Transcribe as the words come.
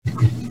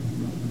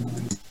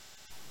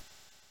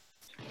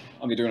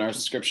I'll be doing our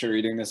scripture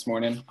reading this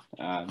morning.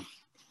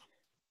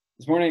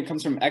 This morning it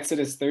comes from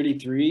Exodus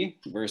 33,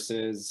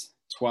 verses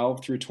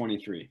 12 through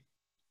 23.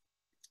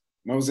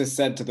 Moses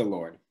said to the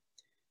Lord,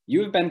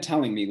 "You have been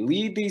telling me,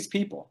 lead these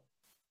people,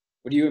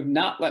 but you have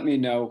not let me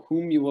know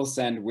whom you will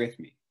send with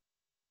me.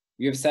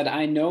 You have said,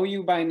 I know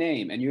you by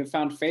name, and you have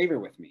found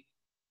favor with me.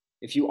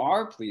 If you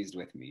are pleased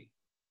with me,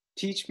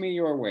 teach me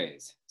your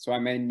ways, so I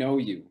may know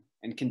you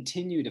and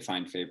continue to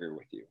find favor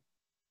with you.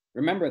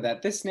 Remember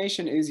that this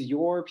nation is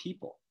your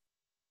people."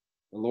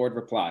 The Lord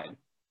replied,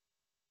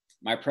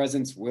 "My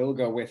presence will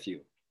go with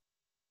you,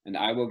 and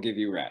I will give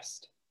you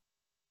rest."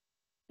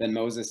 Then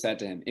Moses said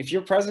to him, "If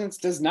your presence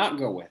does not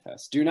go with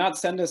us, do not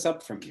send us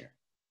up from here.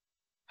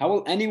 How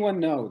will anyone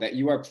know that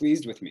you are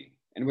pleased with me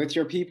and with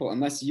your people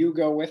unless you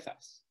go with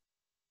us?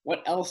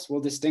 What else will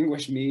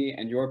distinguish me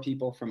and your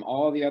people from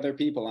all the other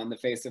people on the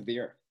face of the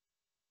earth?"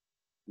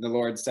 The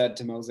Lord said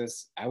to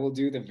Moses, "I will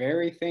do the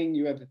very thing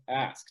you have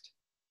asked,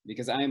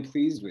 because I am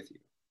pleased with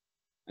you,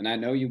 and I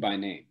know you by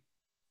name."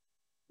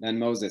 Then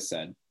Moses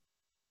said,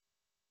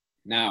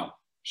 "Now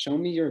show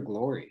me your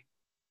glory."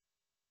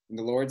 And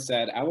the Lord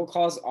said, "I will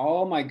cause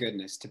all my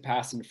goodness to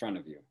pass in front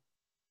of you,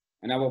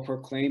 and I will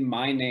proclaim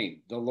my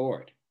name, the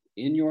Lord,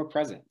 in your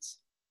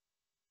presence.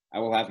 I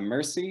will have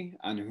mercy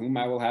on whom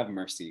I will have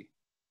mercy,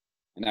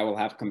 and I will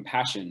have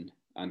compassion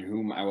on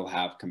whom I will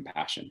have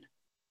compassion."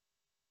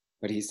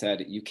 But he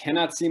said, "You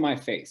cannot see my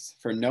face,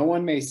 for no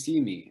one may see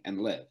me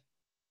and live."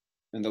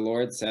 And the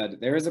Lord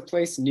said, "There is a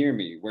place near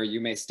me where you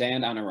may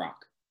stand on a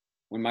rock.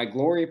 When my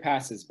glory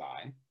passes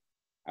by,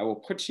 I will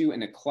put you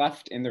in a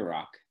cleft in the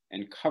rock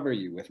and cover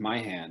you with my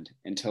hand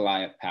until I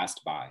have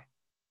passed by.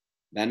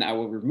 Then I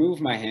will remove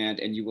my hand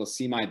and you will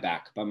see my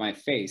back, but my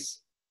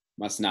face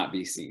must not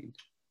be seen."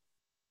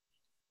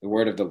 The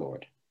word of the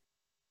Lord.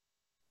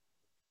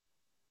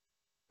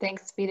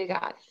 Thanks be to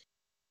God.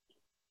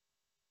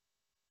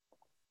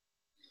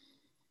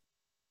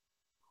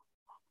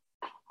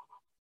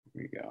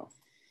 Here we go.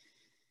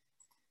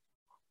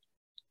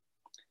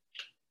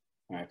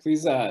 All right,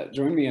 please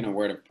join me in a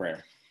word of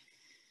prayer.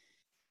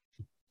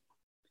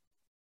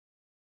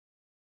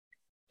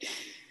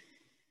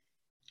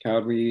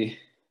 God, we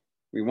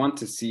want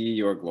to see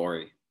your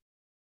glory.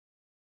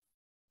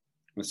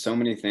 With so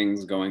many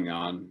things going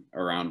on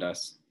around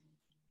us,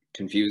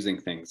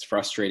 confusing things,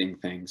 frustrating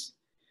things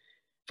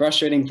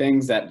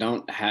that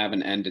don't have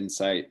an end in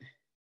sight,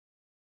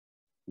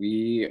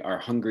 we are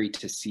hungry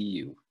to see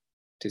you,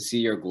 to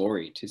see your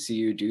glory, to see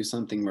you do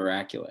something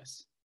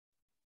miraculous,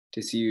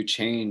 to see you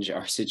change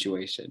our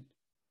situation.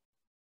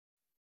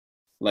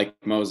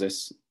 Like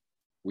Moses,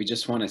 we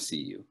just want to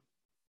see you.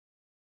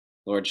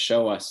 Lord,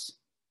 show us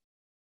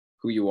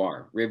who you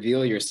are.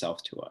 Reveal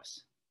yourself to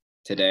us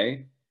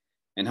today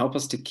and help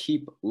us to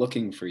keep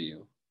looking for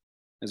you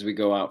as we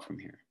go out from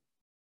here.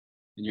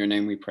 In your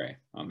name we pray.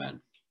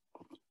 Amen.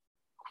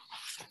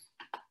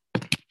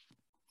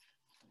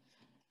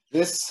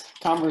 This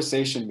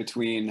conversation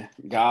between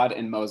God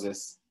and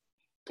Moses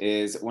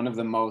is one of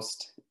the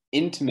most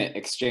intimate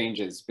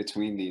exchanges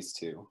between these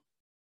two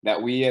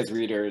that we as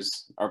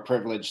readers are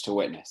privileged to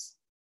witness.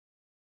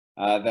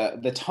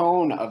 The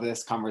tone of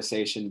this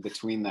conversation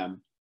between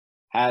them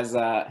has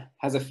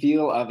a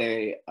feel of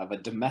a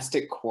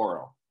domestic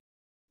quarrel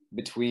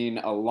between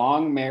a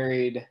long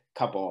married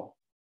couple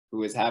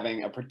who is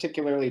having a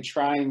particularly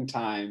trying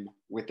time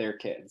with their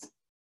kids.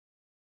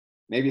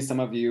 Maybe some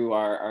of you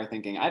are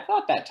thinking, I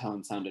thought that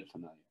tone sounded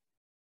familiar.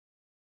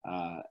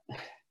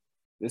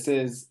 This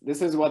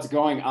is what's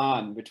going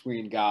on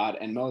between God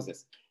and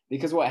Moses,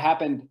 because what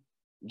happened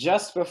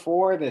just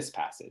before this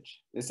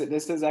passage, this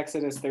is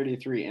Exodus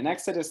 33. In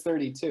Exodus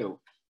 32,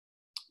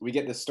 we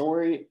get the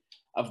story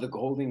of the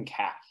golden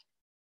calf,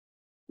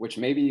 which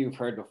maybe you've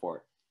heard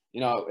before.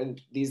 You know, in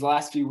these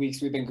last few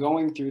weeks, we've been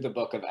going through the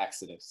book of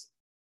Exodus,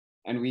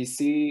 and we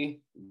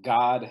see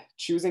God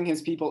choosing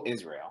his people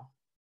Israel,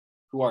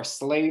 who are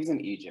slaves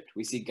in Egypt.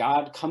 We see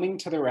God coming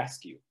to the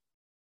rescue,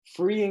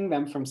 freeing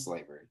them from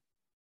slavery,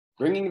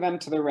 bringing them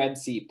to the Red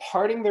Sea,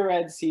 parting the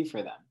Red Sea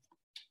for them.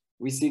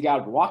 We see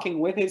God walking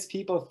with his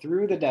people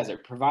through the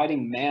desert,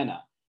 providing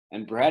manna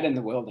and bread in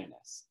the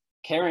wilderness,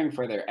 caring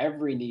for their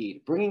every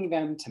need, bringing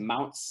them to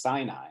Mount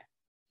Sinai,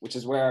 which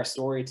is where our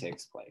story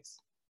takes place.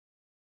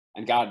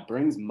 And God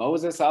brings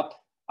Moses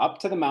up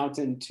to the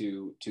mountain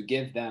to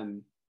give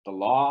them the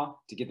law,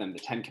 to give them the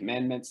 10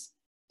 Commandments,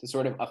 to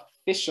sort of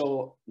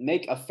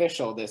make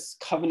official this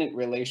covenant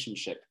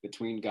relationship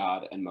between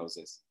God and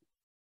Moses.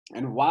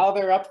 And while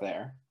they're up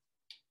there,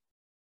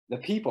 the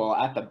people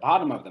at the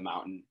bottom of the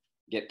mountain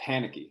get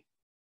panicky.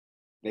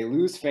 They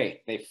lose faith,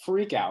 they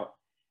freak out,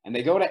 and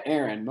they go to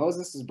Aaron,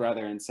 Moses'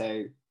 brother, and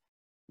say,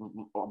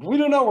 "We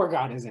don't know where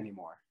God is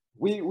anymore.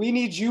 We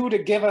need you to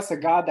give us a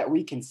God that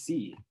we can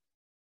see,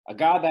 a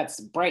God that's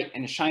bright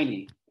and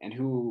shiny and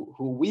who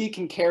we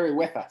can carry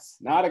with us,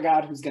 not a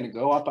God who's going to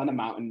go up on a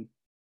mountain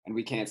and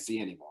we can't see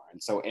anymore."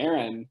 And so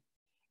Aaron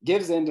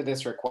gives in to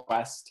this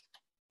request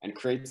and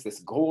creates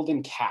this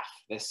golden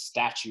calf, this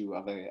statue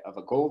of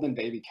a golden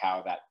baby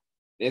cow that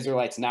the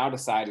Israelites now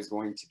decide is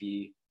going to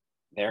be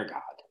their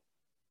God.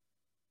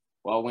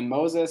 Well, when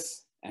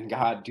Moses and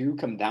God do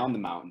come down the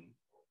mountain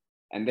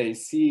and they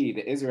see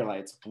the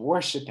Israelites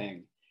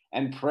worshiping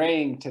and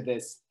praying to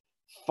this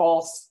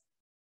false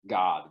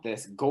God,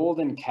 this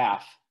golden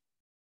calf,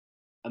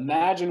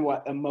 imagine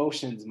what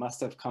emotions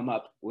must have come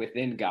up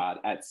within God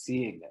at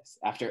seeing this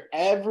after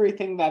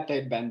everything that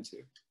they'd been to.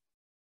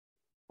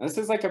 This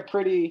is like a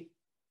pretty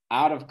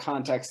out of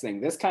context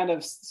thing. This kind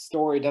of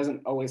story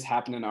doesn't always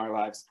happen in our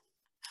lives,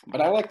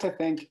 but I like to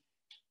think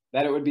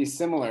that it would be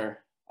similar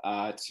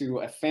to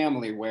a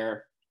family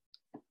where,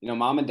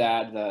 mom and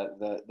dad,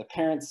 the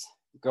parents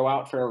go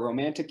out for a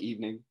romantic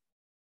evening.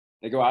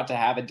 They go out to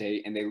have a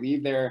date and they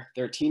leave their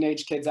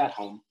teenage kids at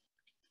home.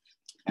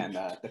 And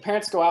the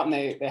parents go out and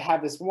they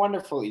have this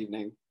wonderful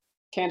evening,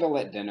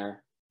 candlelit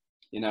dinner,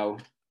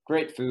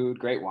 great food,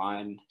 great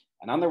wine.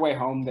 And on their way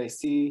home, they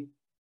see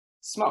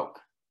smoke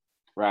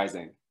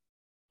rising.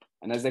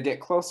 And as they get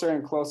closer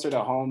and closer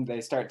to home,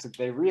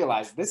 they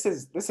realize this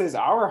is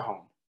our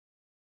home.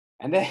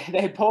 And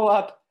they pull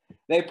up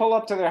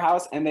to their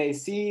house and they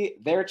see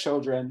their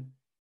children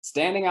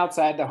standing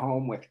outside the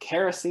home with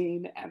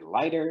kerosene and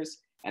lighters,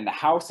 and the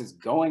house is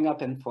going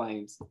up in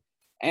flames.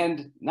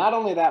 And not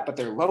only that, but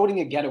they're loading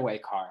a getaway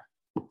car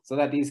so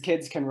that these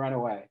kids can run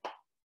away.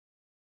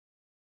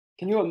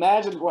 Can you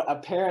imagine what a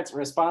parent's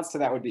response to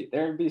that would be?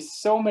 There would be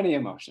so many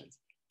emotions.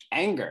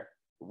 Anger.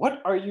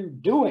 What are you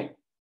doing?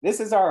 This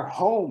is our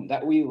home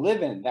that we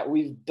live in, that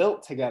we've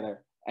built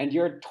together, and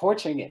you're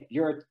torching it.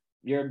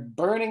 You're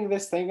burning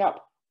this thing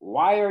up.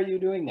 Why are you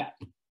doing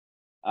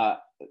that?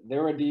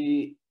 There would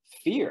be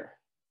fear.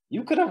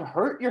 You could have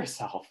hurt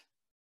yourself.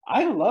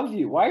 I love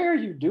you. Why are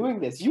you doing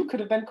this? You could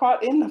have been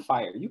caught in the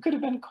fire. You could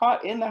have been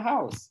caught in the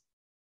house.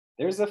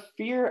 There's a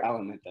fear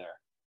element there,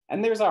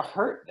 and there's a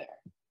hurt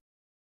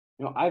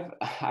there.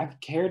 I've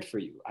cared for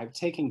you. I've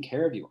taken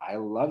care of you. I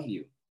love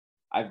you.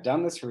 I've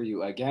done this for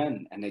you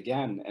again and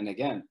again and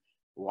again.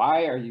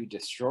 Why are you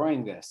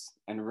destroying this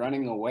and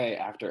running away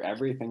after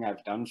everything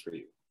I've done for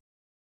you?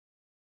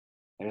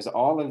 There's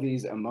all of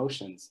these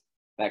emotions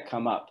that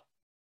come up.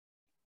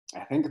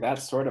 I think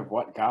that's sort of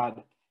what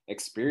God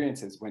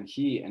experiences when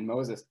he and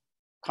Moses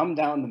come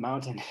down the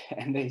mountain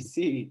and they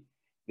see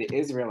the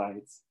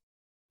Israelites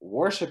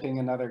worshiping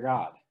another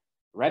God,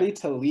 ready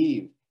to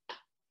leave,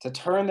 to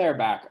turn their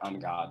back on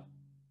God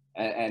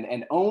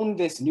and own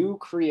this new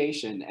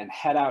creation and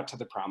head out to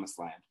the promised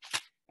land.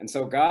 And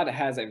so God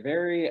has a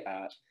very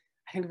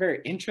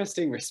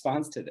interesting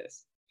response to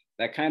this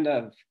that kind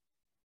of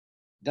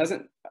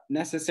doesn't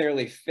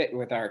necessarily fit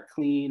with our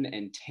clean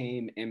and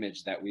tame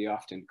image that we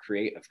often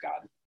create of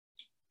God.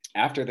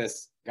 After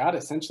this, God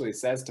essentially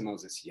says to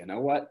Moses, you know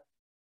what?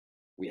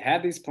 We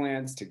had these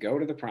plans to go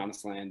to the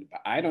promised land,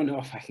 but I don't know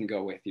if I can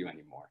go with you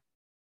anymore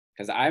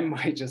because I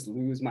might just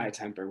lose my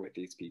temper with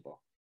these people.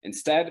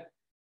 Instead,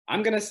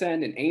 I'm going to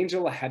send an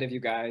angel ahead of you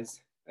guys.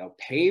 They'll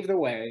pave the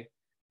way.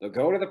 They'll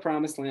go to the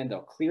promised land.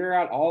 They'll clear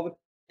out all the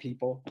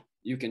people.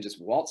 You can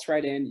just waltz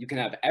right in. You can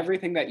have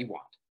everything that you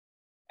want.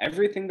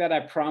 Everything that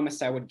I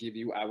promised I would give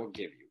you, I will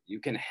give you.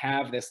 You can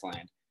have this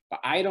land, but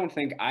I don't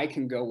think I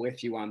can go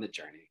with you on the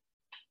journey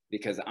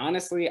because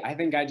honestly, I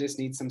think I just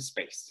need some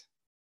space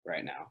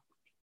right now.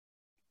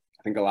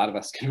 I think a lot of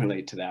us can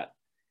relate to that.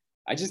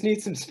 I just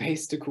need some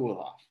space to cool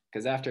off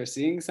because after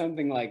seeing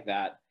something like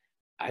that,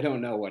 I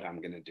don't know what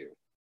I'm going to do.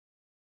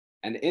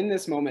 And in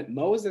this moment,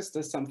 Moses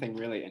does something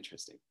really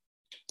interesting.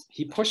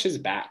 He pushes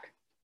back.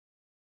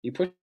 He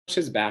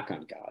pushes back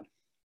on God.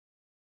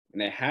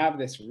 And they have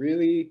this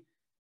really,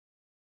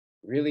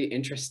 really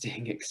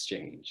interesting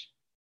exchange.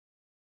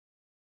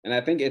 And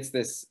I think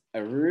it's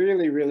a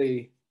really,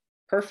 really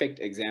perfect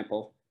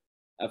example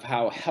of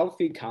how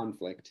healthy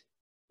conflict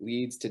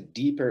leads to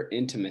deeper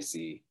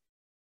intimacy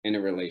in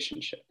a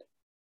relationship.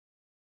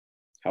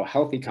 How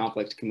healthy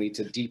conflict can lead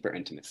to deeper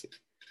intimacy.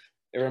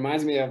 It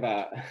reminds me of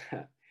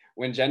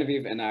when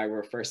Genevieve and I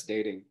were first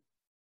dating,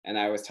 and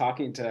I was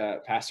talking to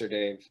Pastor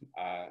Dave,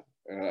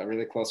 a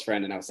really close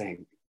friend, and I was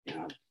saying,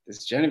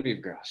 this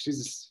Genevieve girl,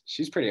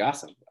 she's pretty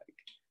awesome. Like,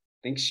 I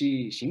think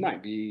she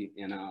might be,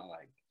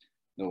 like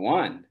the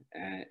one.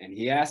 And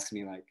he asks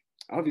me like,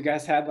 oh, have you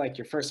guys had like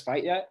your first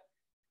fight yet?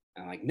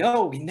 And I'm like,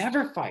 no, we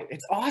never fight.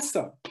 It's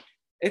awesome.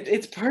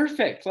 It's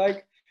perfect.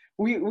 Like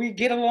we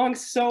get along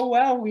so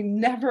well. We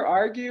never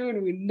argue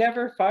and we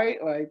never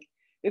fight. Like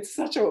it's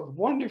such a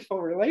wonderful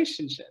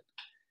relationship.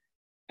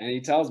 And he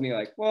tells me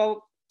like,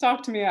 well,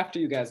 talk to me after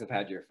you guys have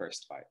had your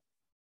first fight.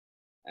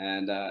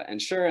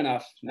 And sure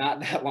enough, not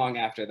that long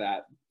after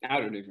that, I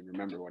don't even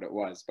remember what it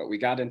was, but we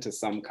got into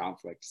some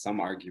conflict,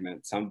 some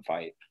argument, some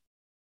fight,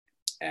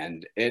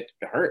 and it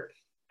hurt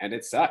and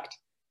it sucked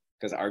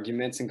because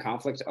arguments and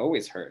conflict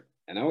always hurt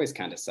and always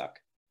kind of suck.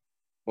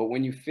 But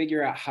when you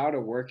figure out how to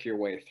work your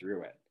way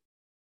through it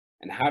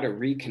and how to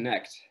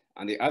reconnect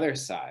on the other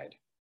side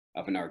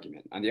of an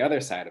argument, on the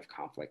other side of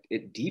conflict,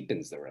 it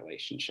deepens the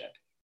relationship.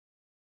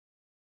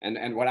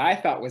 And what I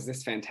thought was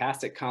this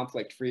fantastic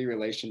conflict-free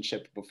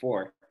relationship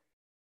before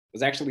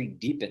was actually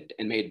deepened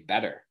and made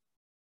better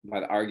by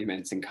the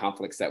arguments and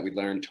conflicts that we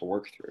learned to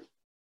work through.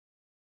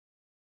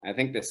 I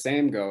think the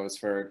same goes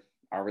for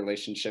our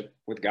relationship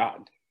with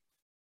God.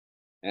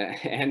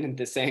 And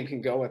the same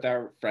can go with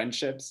our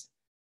friendships,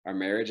 our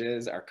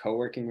marriages, our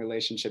co-working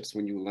relationships.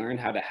 When you learn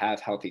how to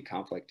have healthy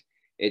conflict,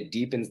 it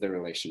deepens the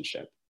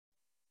relationship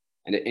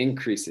and it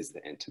increases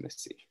the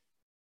intimacy.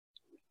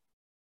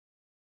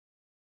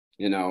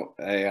 You know,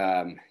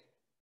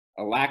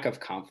 a lack of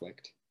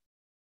conflict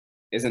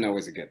isn't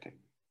always a good thing.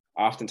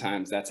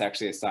 Oftentimes, that's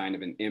actually a sign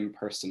of an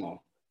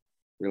impersonal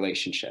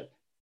relationship.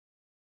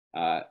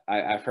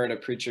 I've heard a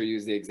preacher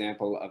use the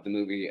example of the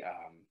movie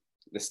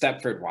The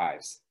Stepford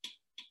Wives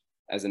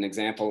as an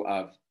example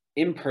of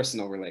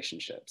impersonal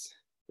relationships.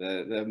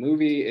 The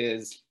movie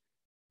is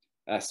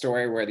a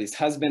story where these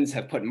husbands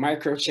have put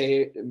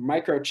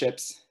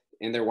microchips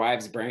in their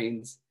wives'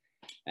 brains,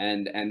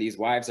 and these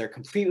wives are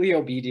completely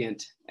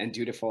obedient and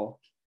dutiful.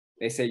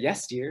 They say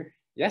yes dear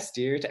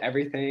to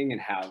everything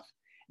and have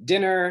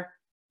dinner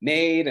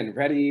made and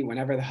ready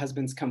whenever the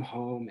husbands come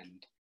home,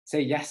 and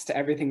say yes to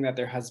everything that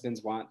their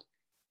husbands want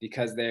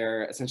because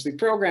they're essentially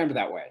programmed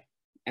that way.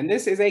 And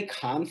this is a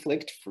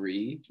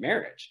conflict-free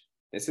marriage.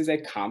 This is a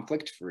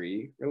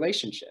conflict-free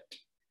relationship.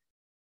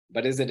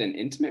 But is it an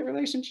intimate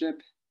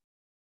relationship?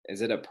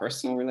 Is it a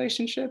personal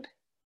relationship?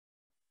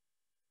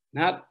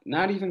 Not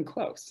even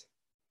close.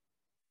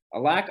 A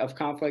lack of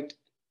conflict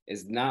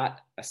is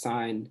not a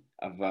sign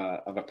of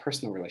a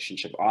personal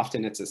relationship.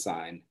 Often it's a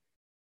sign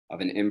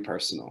of an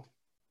impersonal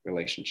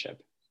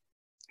relationship.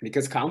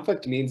 Because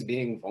conflict means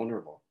being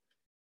vulnerable,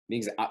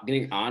 means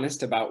being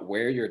honest about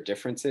where your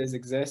differences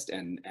exist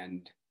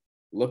and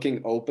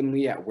looking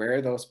openly at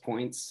where those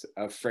points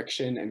of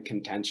friction and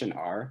contention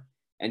are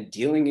and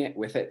dealing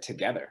with it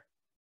together.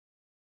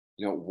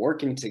 You know,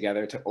 working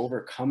together to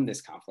overcome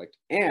this conflict.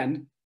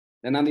 And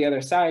then on the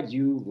other side,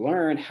 you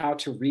learn how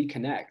to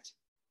reconnect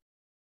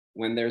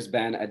when there's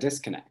been a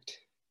disconnect.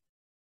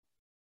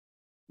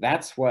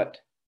 That's what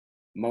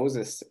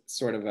Moses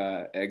sort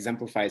of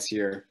exemplifies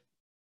here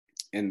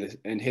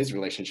in his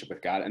relationship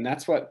with God. And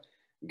that's what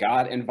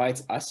God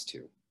invites us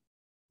to.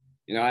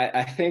 You know,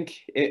 I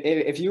think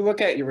if you look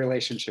at your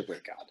relationship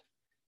with God,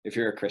 if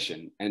you're a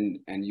Christian and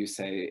you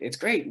say, it's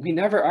great, we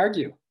never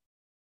argue.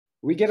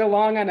 We get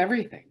along on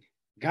everything.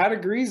 God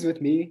agrees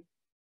with me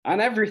on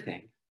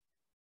everything.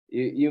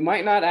 You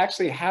might not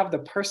actually have the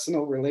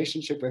personal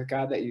relationship with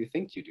God that you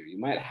think you do. You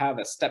might have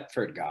a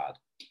Stepford God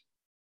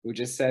who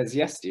just says,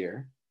 yes,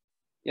 dear,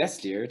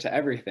 to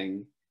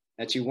everything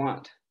that you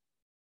want,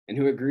 and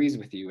who agrees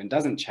with you and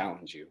doesn't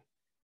challenge you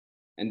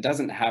and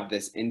doesn't have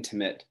this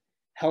intimate,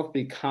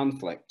 healthy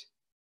conflict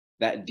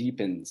that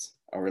deepens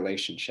a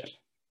relationship.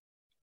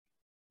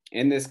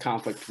 In this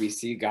conflict, we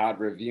see God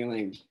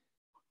revealing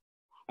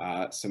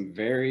some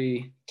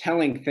very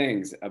telling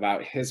things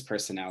about his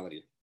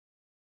personality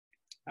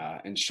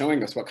and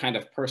showing us what kind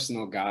of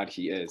personal God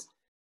he is.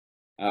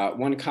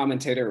 One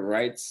commentator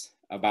writes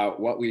about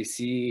what we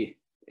see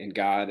in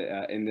God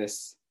in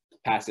this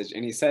passage,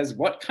 and he says,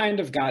 what kind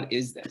of God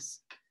is this,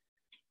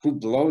 who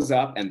blows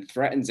up and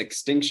threatens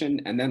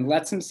extinction and then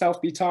lets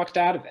himself be talked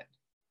out of it?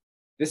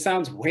 This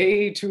sounds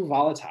way too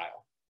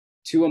volatile,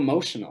 too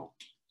emotional,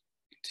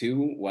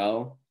 too,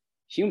 well,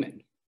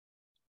 human.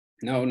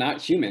 No,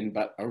 not human,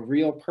 but a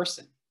real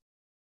person.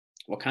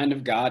 What kind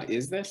of God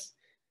is this?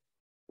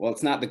 Well,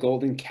 it's not the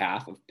golden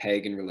calf of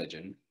pagan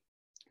religion,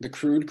 the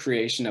crude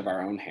creation of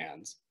our own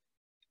hands.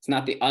 It's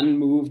not the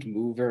unmoved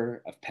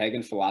mover of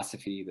pagan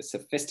philosophy, the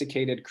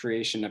sophisticated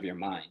creation of your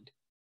mind.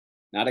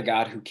 Not a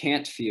God who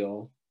can't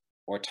feel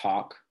or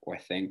talk or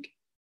think.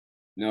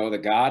 No, the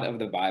God of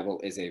the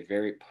Bible is a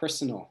very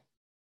personal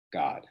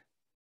God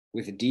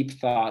with deep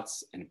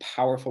thoughts and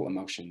powerful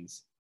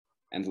emotions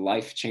and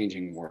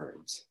life-changing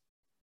words.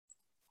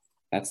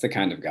 That's the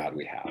kind of God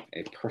we have,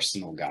 a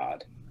personal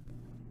God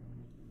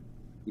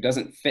who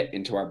doesn't fit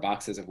into our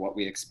boxes of what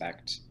we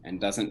expect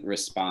and doesn't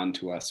respond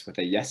to us with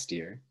a yes,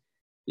 dear,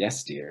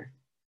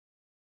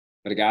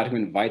 but a God who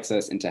invites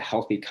us into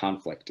healthy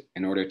conflict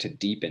in order to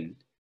deepen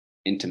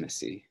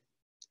intimacy,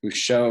 who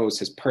shows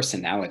his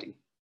personality.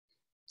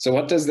 So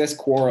what does this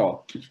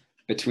quarrel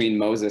between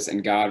Moses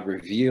and God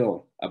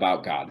reveal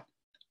about God?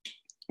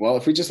 Well,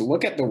 if we just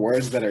look at the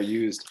words that are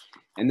used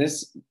in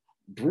this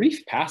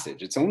brief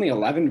passage, it's only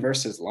 11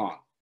 verses long.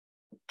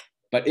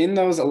 But in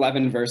those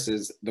 11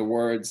 verses, the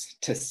words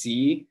to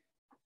see,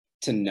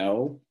 to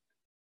know,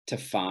 to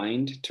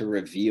find, to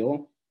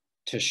reveal,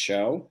 to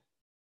show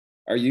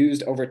are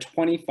used over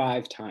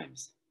 25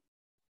 times.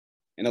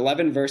 In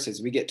 11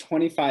 verses, we get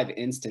 25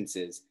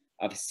 instances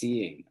of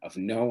seeing, of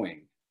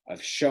knowing,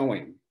 of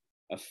showing,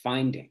 of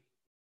finding.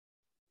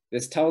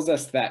 This tells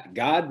us that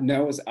God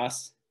knows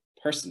us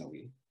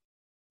personally.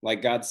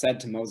 Like God said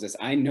to Moses,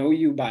 I know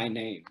you by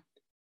name.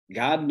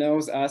 God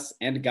knows us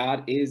and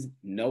God is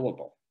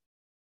knowable.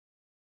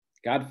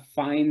 God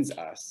finds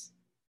us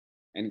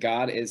and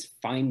God is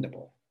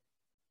findable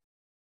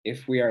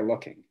if we are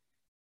looking.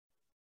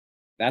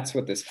 That's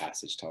what this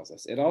passage tells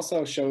us. It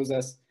also shows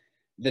us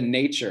the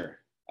nature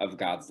of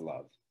God's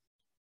love.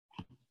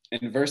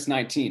 In verse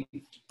 19,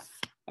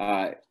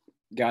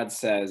 God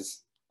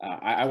says,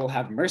 I will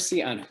have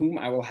mercy on whom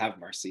I will have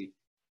mercy,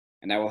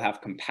 and I will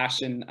have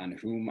compassion on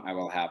whom I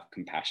will have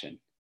compassion.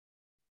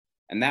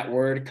 And that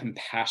word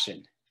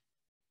compassion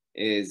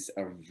is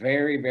a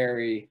very,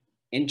 very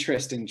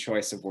interesting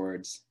choice of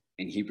words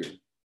in Hebrew.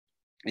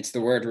 It's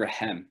the word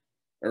rahem,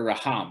 or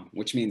raham,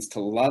 which means to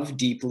love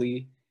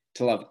deeply,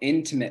 to love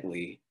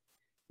intimately,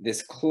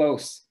 this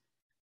close,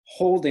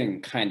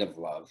 holding kind of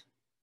love,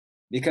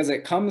 because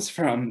it comes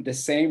from the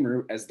same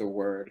root as the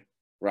word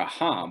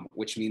raham,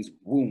 which means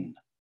womb.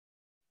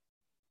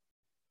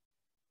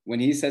 When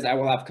he says, I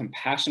will have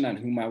compassion on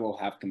whom I will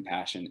have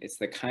compassion, it's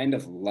the kind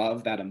of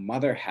love that a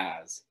mother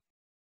has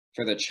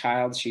for the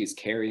child she's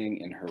carrying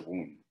in her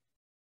womb.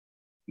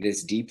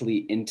 This deeply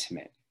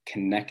intimate,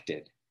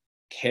 connected,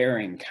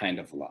 caring kind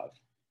of love.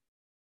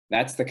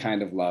 That's the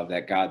kind of love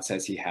that God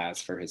says he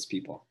has for his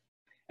people.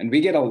 And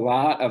we get a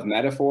lot of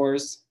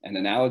metaphors and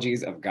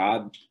analogies of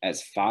God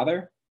as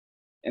Father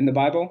in the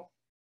Bible.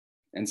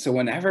 And so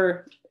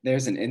whenever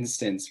there's an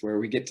instance where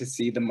we get to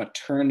see the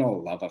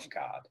maternal love of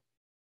God,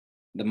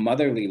 the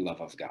motherly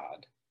love of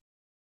God,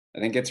 I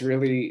think it's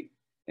really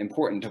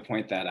important to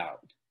point that out,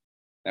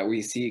 that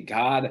we see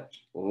God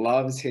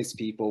loves his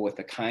people with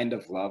the kind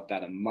of love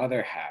that a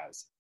mother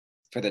has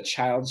for the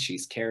child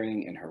she's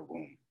carrying in her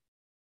womb.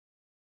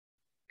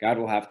 God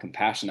will have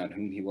compassion on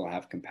whom he will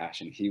have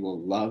compassion. He will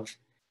love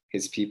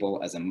his people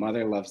as a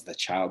mother loves the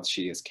child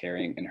she is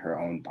carrying in her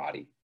own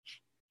body.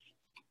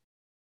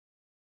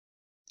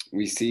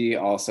 We see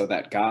also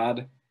that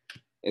God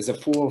is a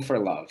fool for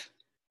love,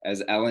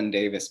 as Ellen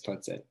Davis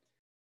puts it.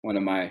 One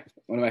of my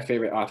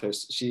favorite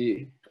authors.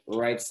 She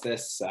writes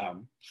this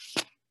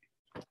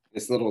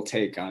this little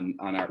take on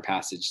our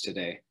passage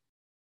today.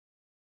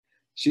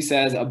 She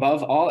says,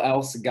 above all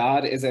else,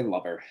 God is a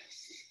lover,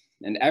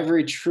 and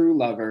every true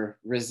lover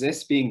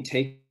resists being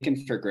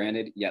taken for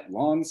granted, yet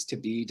longs to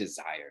be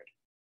desired.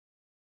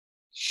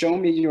 Show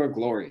me your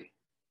glory,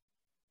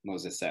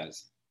 Moses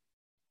says.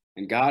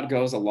 And God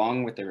goes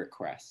along with the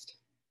request,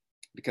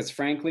 because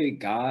frankly,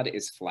 God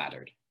is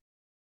flattered.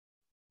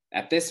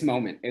 At this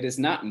moment, it is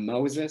not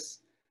Moses,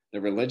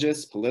 the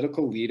religious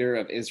political leader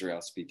of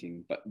Israel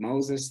speaking, but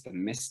Moses, the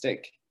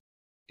mystic,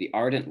 the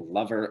ardent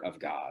lover of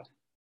God.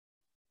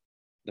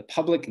 The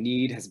public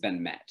need has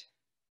been met.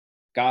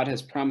 God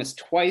has promised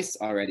twice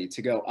already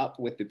to go up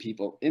with the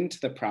people into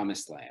the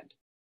promised land.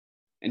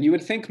 And you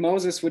would think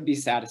Moses would be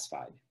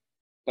satisfied,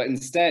 but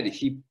instead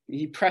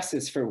he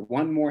presses for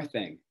one more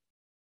thing,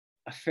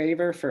 a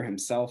favor for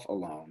himself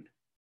alone.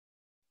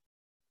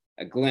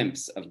 A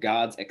glimpse of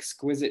God's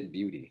exquisite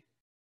beauty.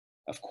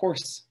 Of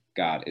course,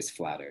 God is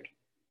flattered.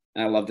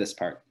 And I love this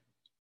part.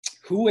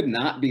 Who would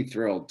not be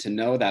thrilled to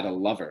know that a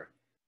lover,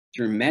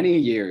 through many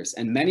years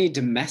and many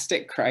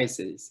domestic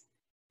crises,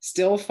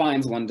 still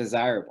finds one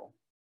desirable?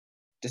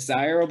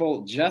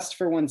 Desirable just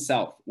for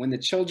oneself when the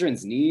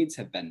children's needs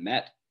have been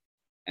met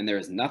and there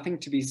is nothing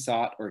to be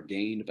sought or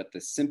gained but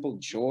the simple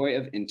joy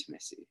of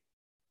intimacy.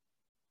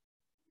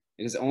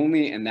 It is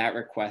only in that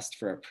request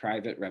for a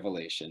private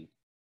revelation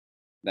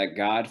that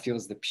God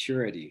feels the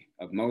purity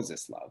of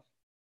Moses' love.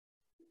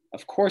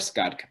 Of course,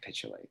 God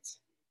capitulates,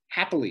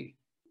 happily,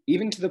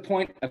 even to the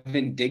point of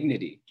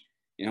indignity.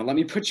 You know, let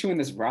me put you in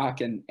this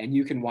rock and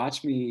you can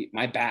watch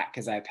my back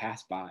as I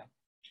pass by.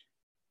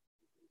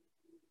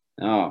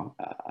 No,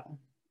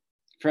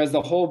 for as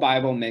the whole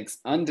Bible makes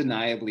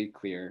undeniably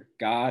clear,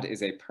 God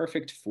is a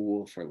perfect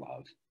fool for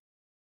love.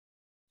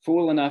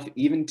 Fool enough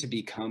even to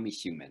become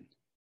human,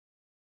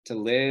 to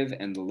live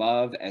and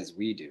love as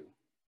we do,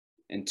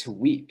 and to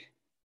weep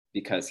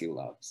because he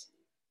loves.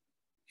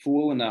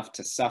 Fool enough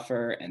to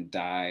suffer and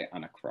die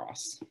on a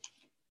cross.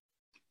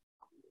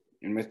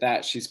 And with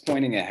that, she's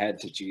pointing ahead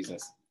to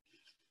Jesus,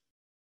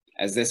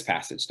 as this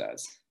passage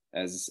does,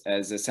 as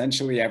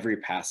essentially every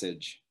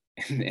passage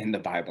in the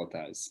Bible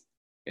does.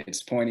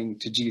 It's pointing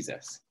to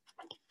Jesus,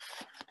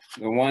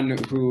 the one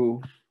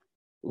who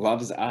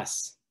loves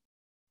us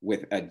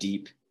with a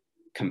deep,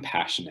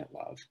 compassionate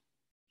love.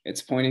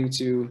 It's pointing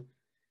to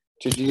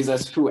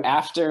Jesus, who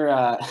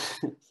after,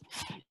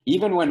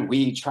 even when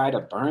we try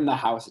to burn the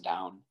house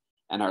down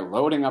and are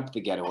loading up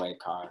the getaway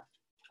car,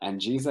 and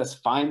Jesus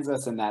finds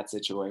us in that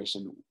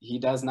situation, he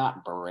does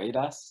not berate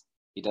us,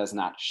 he does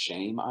not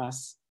shame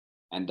us,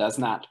 and does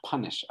not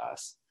punish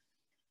us.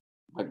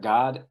 But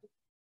God,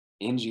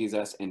 in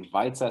Jesus,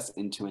 invites us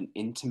into an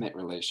intimate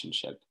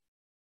relationship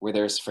where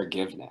there's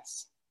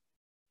forgiveness,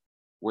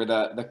 where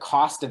the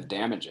cost of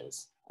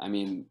damages, I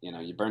mean, you know,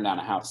 you burn down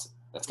a house,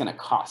 that's going to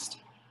cost.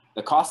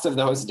 The cost of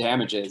those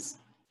damages,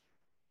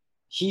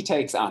 he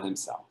takes on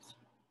himself.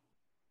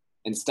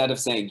 Instead of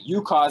saying,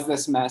 you caused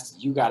this mess,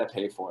 you got to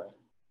pay for it.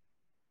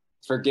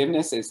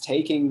 Forgiveness is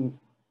taking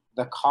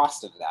the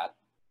cost of that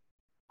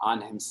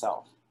on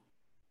himself.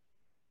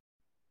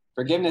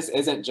 Forgiveness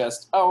isn't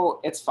just, oh,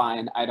 it's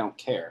fine, I don't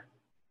care.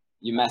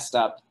 You messed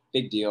up,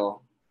 big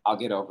deal, I'll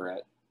get over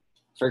it.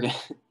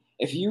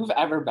 If you've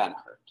ever been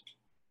hurt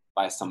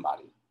by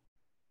somebody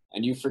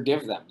and you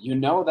forgive them, you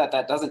know that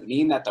that doesn't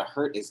mean that the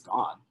hurt is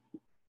gone.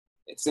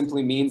 It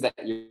simply means that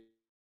you're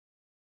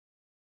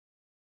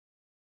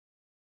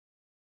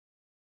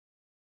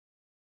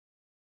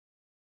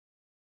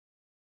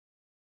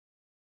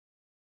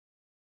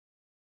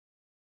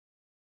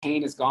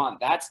pain is gone.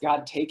 That's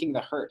God taking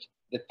the hurt,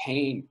 the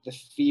pain, the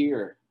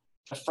fear,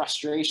 the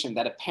frustration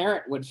that a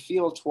parent would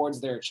feel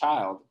towards their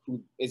child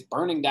who is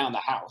burning down the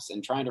house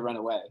and trying to run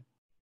away.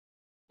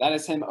 That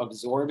is him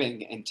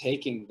absorbing and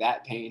taking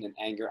that pain and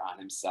anger on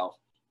himself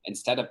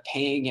instead of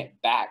paying it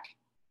back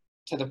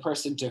to the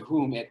person to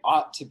whom it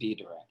ought to be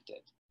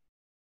directed.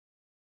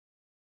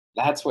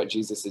 That's what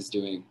Jesus is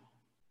doing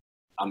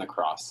on the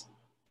cross.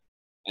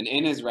 And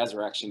in his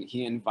resurrection,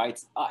 he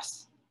invites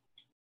us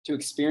to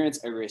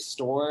experience a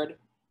restored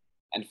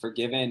and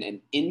forgiven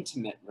and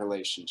intimate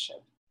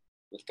relationship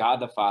with God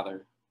the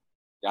Father,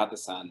 God the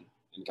Son,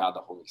 and God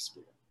the Holy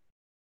Spirit.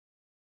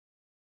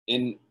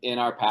 In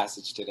our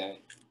passage today,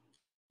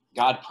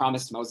 God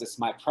promised Moses,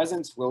 "My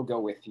presence will go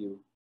with you,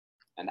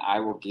 and I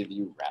will give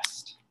you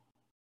rest."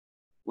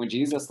 When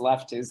Jesus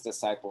left his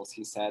disciples,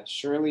 he said,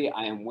 "Surely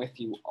I am with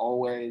you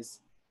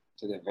always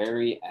to the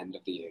very end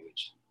of the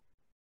age."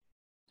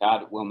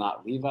 God will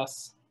not leave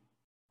us,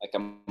 like a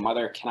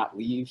mother cannot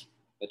leave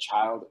the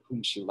child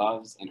whom she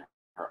loves in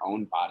her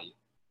own body.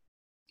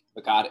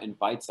 But God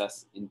invites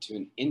us into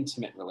an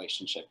intimate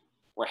relationship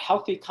where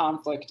healthy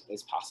conflict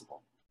is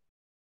possible.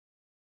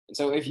 And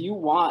so if you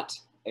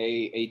want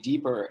a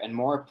deeper and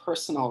more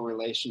personal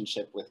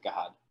relationship with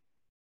God,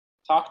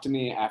 talk to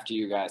me after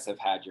you guys have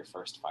had your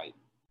first fight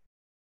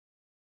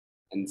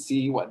and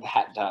see what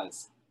that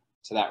does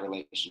to that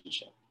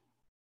relationship,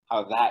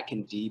 how that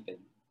can deepen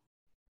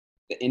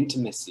the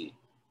intimacy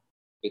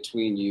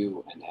between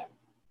you and him.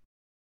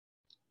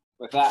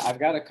 With that, I've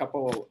got a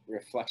couple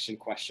reflection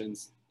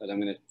questions that I'm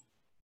going to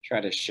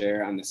try to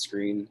share on the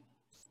screen.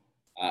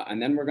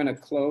 And then we're going to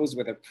close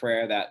with a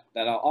prayer that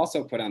I'll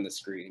also put on the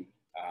screen.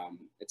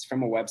 It's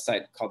from a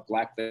website called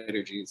Black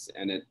Liturgies,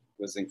 and it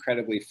was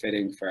incredibly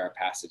fitting for our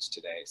passage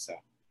today. So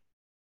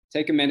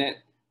take a minute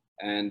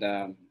and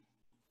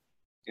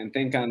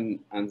think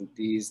on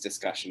these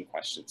discussion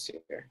questions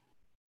here.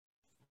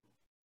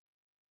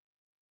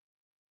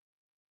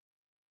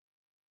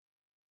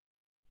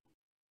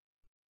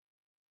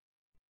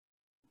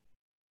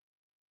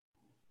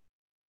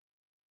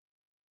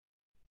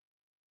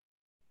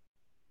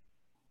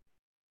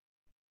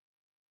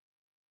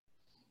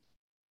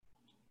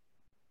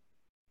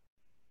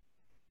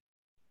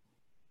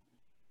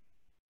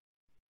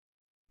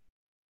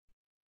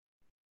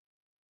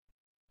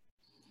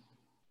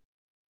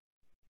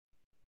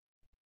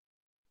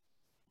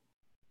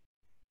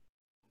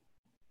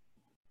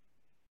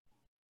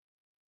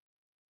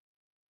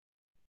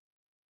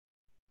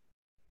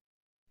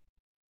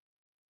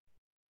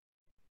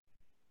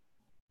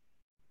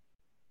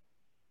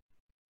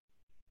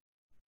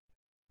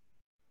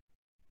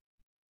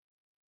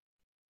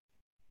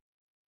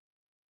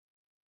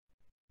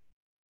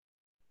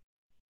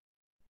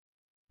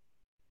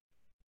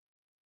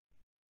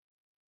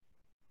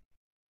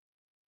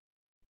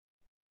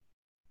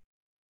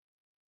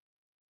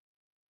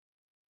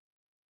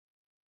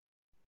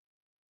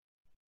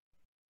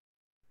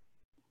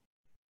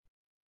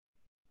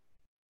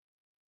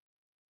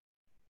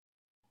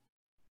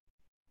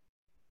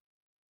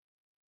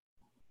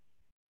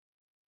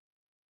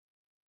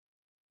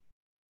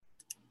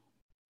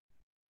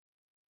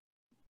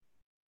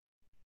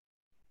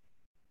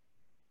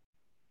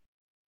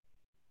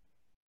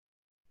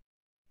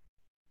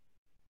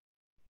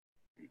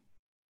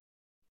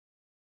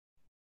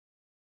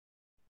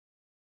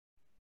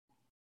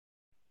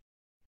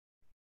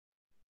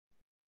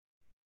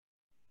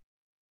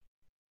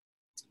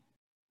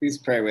 Please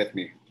pray with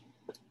me.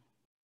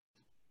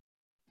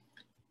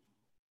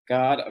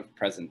 God of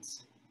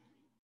presence,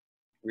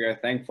 we are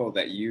thankful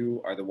that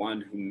you are the one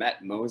who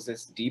met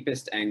Moses'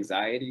 deepest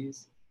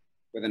anxieties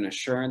with an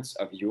assurance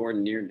of your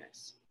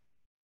nearness,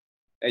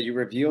 that you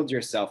revealed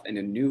yourself in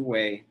a new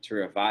way to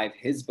revive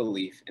his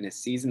belief in a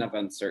season of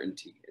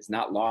uncertainty is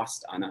not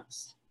lost on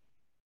us.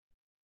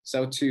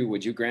 So too,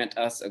 would you grant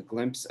us a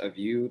glimpse of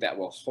you that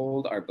will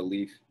hold our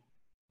belief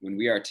when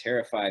we are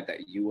terrified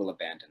that you will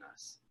abandon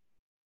us.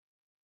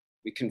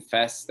 We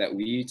confess that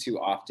we too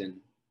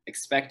often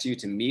expect you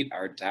to meet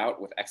our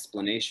doubt with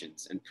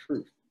explanations and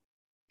proof,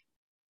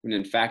 when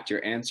in fact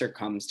your answer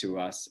comes to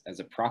us as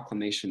a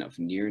proclamation of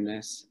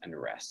nearness and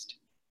rest.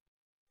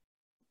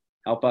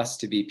 Help us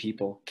to be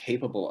people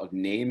capable of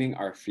naming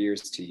our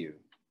fears to you,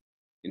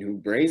 and who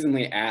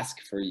brazenly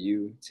ask for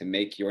you to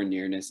make your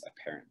nearness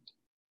apparent.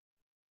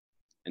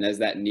 And as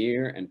that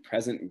near and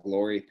present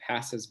glory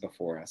passes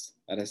before us,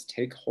 let us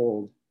take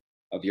hold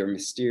of your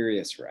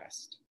mysterious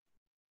rest,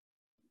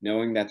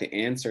 knowing that the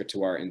answer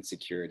to our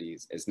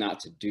insecurities is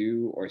not to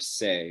do or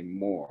say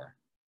more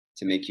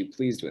to make you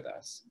pleased with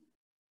us,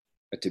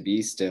 but to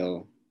be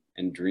still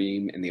and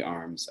dream in the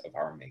arms of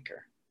our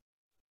Maker.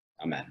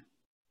 Amen.